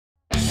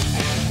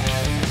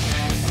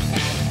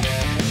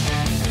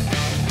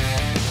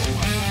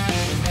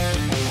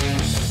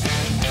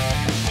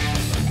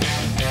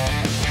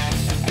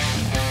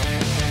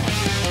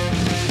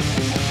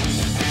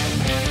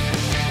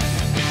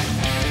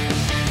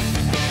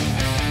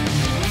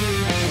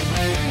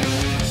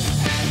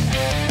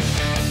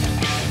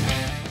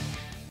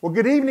Well,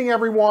 good evening,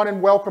 everyone,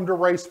 and welcome to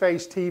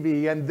Raceface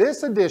TV and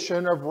this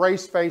edition of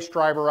Raceface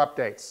Driver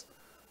Updates.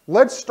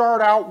 Let's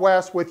start out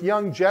west with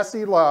young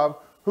Jesse Love,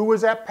 who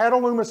was at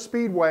Petaluma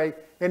Speedway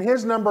in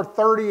his number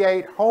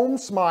 38 Home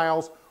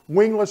Smiles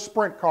wingless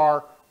sprint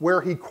car,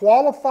 where he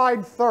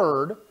qualified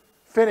third,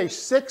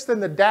 finished sixth in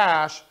the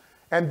dash,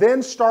 and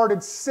then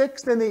started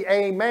sixth in the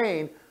A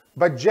main,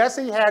 but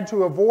Jesse had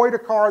to avoid a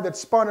car that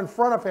spun in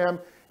front of him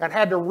and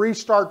had to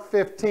restart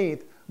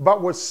 15th,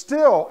 but was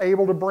still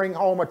able to bring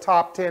home a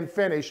top 10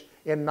 finish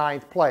in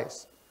 9th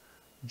place.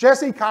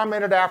 Jesse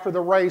commented after the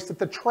race that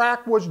the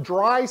track was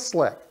dry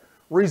slick,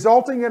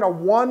 resulting in a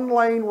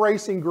one-lane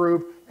racing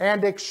groove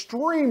and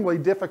extremely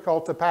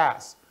difficult to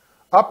pass.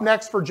 Up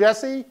next for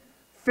Jesse,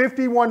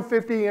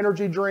 5150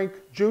 Energy Drink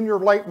Junior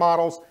Late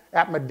Models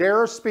at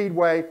Madera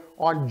Speedway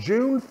on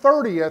June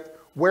 30th,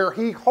 where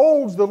he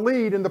holds the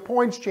lead in the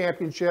points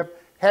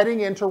championship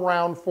heading into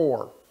round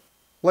 4.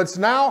 Let's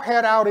now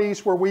head out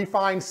east where we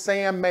find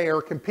Sam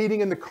Mayer competing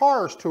in the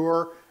Cars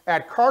Tour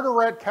at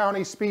Carteret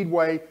County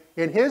Speedway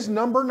in his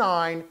number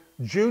 9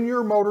 Junior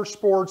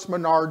Motorsports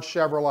Menard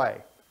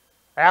Chevrolet.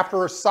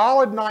 After a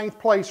solid 9th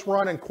place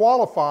run in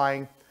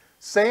qualifying,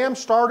 Sam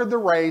started the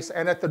race,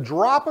 and at the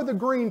drop of the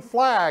green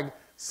flag,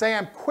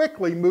 Sam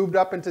quickly moved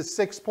up into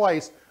 6th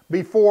place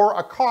before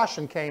a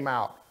caution came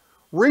out.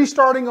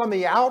 Restarting on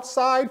the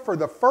outside for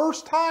the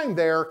first time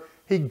there,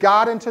 he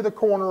got into the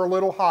corner a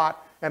little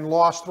hot and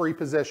lost 3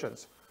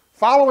 positions.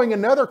 Following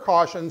another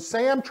caution,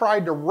 Sam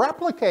tried to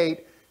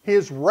replicate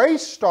his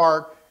race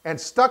start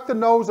and stuck the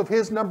nose of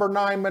his number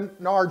 9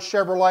 Menard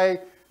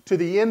Chevrolet to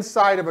the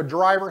inside of a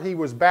driver he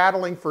was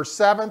battling for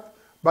 7th,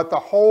 but the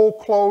hole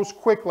closed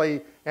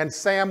quickly and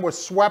Sam was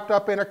swept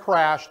up in a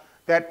crash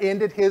that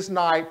ended his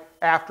night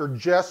after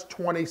just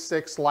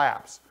 26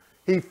 laps.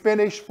 He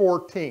finished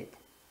 14th.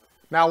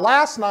 Now,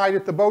 last night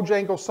at the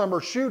Bojangles Summer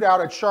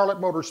Shootout at Charlotte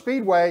Motor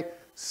Speedway,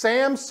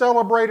 Sam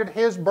celebrated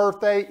his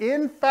birthday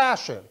in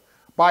fashion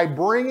by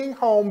bringing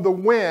home the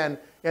win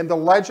in the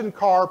Legend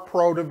Car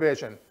Pro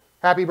Division.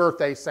 Happy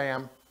birthday,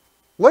 Sam.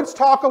 Let's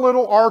talk a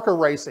little ARCA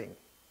racing.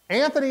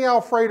 Anthony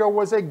Alfredo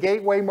was at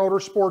Gateway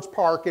Motorsports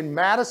Park in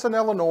Madison,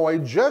 Illinois,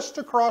 just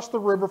across the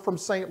river from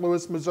St.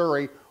 Louis,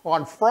 Missouri,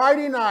 on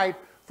Friday night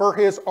for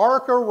his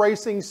ARCA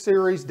Racing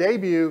Series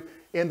debut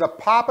in the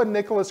Papa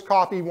Nicholas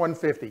Coffee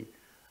 150.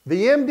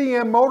 The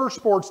MDM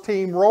Motorsports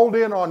team rolled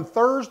in on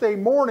Thursday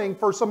morning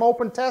for some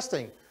open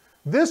testing.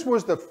 This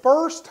was the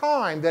first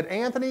time that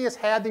Anthony has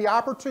had the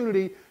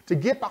opportunity to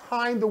get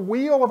behind the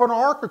wheel of an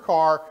ARCA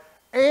car,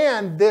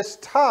 and this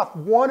tough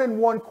 1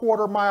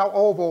 1/4 mile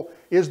oval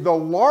is the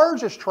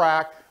largest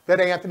track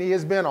that Anthony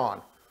has been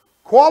on.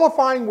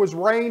 Qualifying was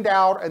rained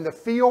out and the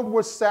field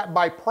was set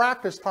by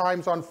practice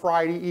times on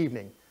Friday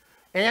evening.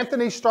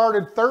 Anthony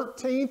started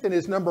 13th in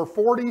his number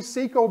 40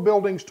 Seco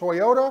Buildings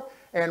Toyota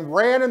and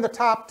ran in the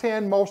top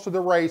 10 most of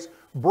the race,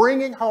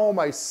 bringing home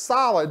a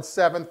solid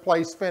 7th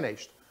place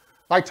finish.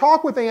 I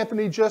talked with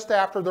Anthony just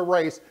after the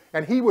race,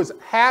 and he was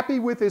happy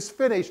with his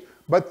finish,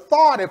 but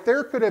thought if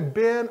there could have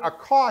been a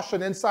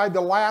caution inside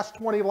the last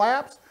 20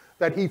 laps,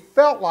 that he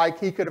felt like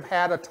he could have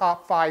had a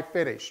top 5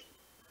 finish.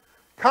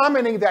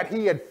 Commenting that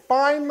he had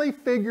finally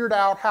figured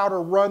out how to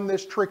run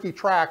this tricky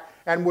track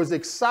and was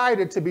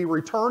excited to be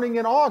returning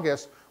in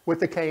August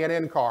with the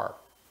K&N car.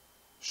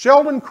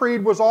 Sheldon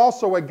Creed was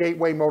also at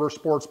Gateway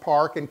Motorsports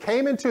Park and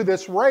came into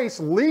this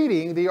race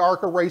leading the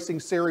ARCA Racing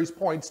Series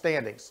point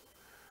standings.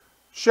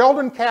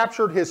 Sheldon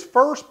captured his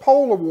first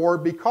pole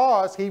award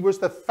because he was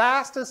the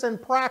fastest in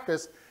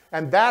practice,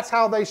 and that's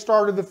how they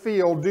started the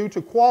field due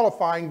to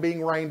qualifying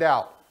being rained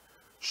out.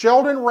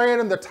 Sheldon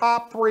ran in the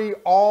top 3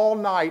 all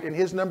night in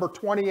his number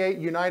 28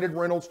 United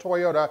Rentals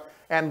Toyota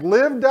and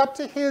lived up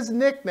to his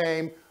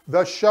nickname,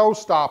 the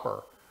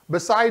Showstopper.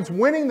 Besides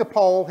winning the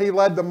pole, he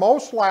led the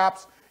most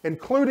laps,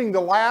 including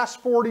the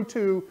last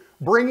 42,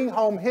 bringing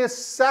home his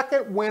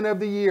 2nd win of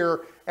the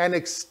year and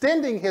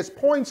extending his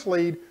points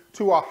lead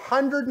to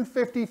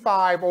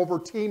 155 over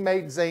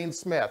teammate Zane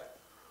Smith.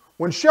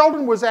 When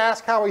Sheldon was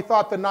asked how he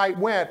thought the night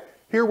went,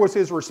 here was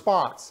his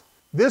response.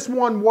 This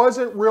one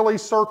wasn't really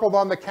circled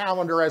on the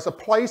calendar as a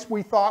place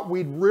we thought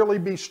we'd really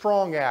be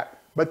strong at,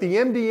 but the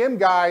MDM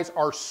guys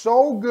are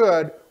so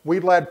good, we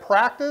led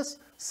practice,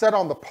 set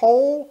on the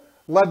pole,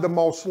 led the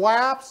most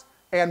laps,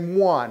 and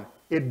won.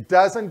 It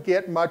doesn't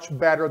get much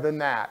better than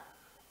that.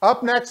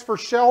 Up next for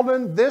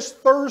Sheldon this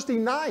Thursday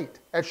night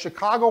at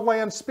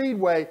Chicagoland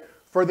Speedway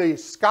for the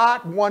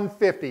Scott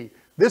 150.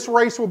 This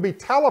race will be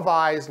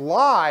televised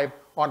live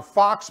on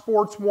Fox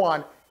Sports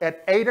 1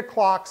 at 8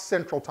 o'clock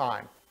Central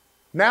Time.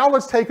 Now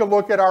let's take a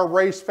look at our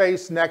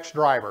Raceface next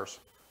drivers.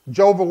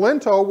 Joe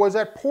Valento was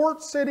at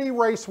Port City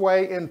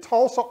Raceway in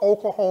Tulsa,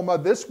 Oklahoma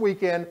this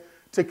weekend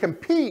to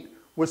compete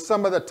with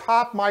some of the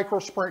top micro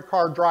sprint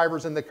car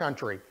drivers in the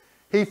country.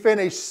 He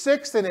finished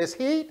 6th in his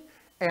heat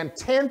and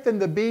 10th in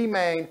the B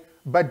main,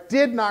 but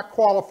did not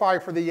qualify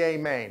for the A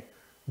main.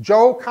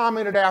 Joe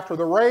commented after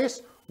the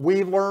race,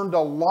 "We learned a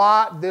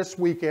lot this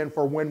weekend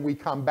for when we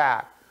come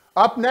back."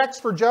 Up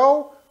next for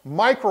Joe,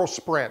 micro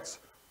sprints,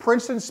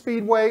 Princeton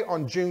Speedway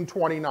on June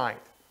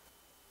 29th.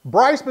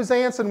 Bryce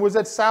Bezanson was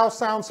at South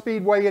Sound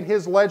Speedway in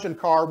his legend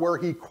car, where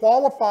he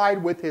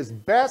qualified with his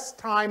best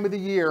time of the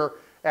year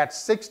at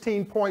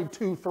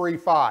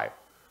 16.235.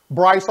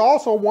 Bryce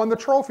also won the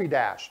trophy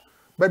dash,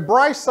 but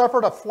Bryce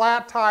suffered a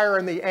flat tire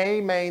in the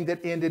A main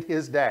that ended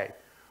his day.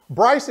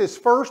 Bryce is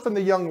first in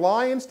the Young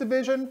Lions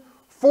division,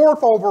 fourth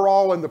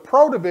overall in the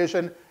Pro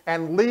division,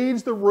 and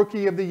leads the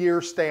Rookie of the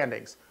Year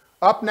standings.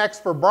 Up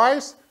next for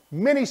Bryce,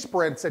 mini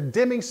sprints at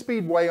Deming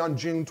Speedway on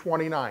June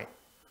 29th.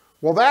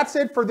 Well, that's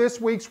it for this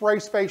week's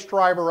Raceface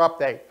Driver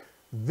Update.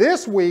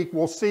 This week,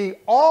 we'll see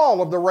all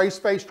of the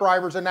Raceface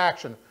drivers in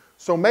action,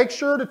 so make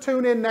sure to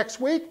tune in next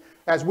week,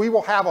 as we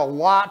will have a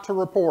lot to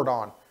report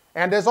on.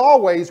 And as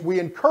always, we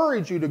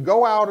encourage you to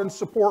go out and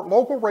support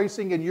local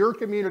racing in your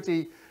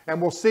community,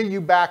 and we'll see you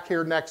back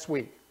here next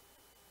week.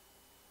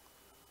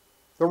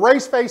 The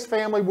Raceface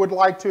family would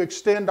like to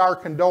extend our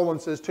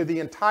condolences to the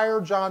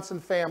entire Johnson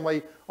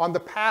family on the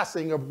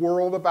passing of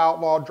World of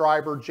Outlaw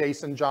driver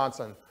Jason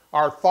Johnson.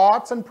 Our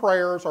thoughts and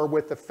prayers are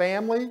with the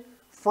family,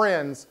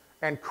 friends,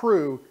 and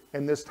crew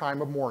in this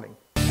time of mourning.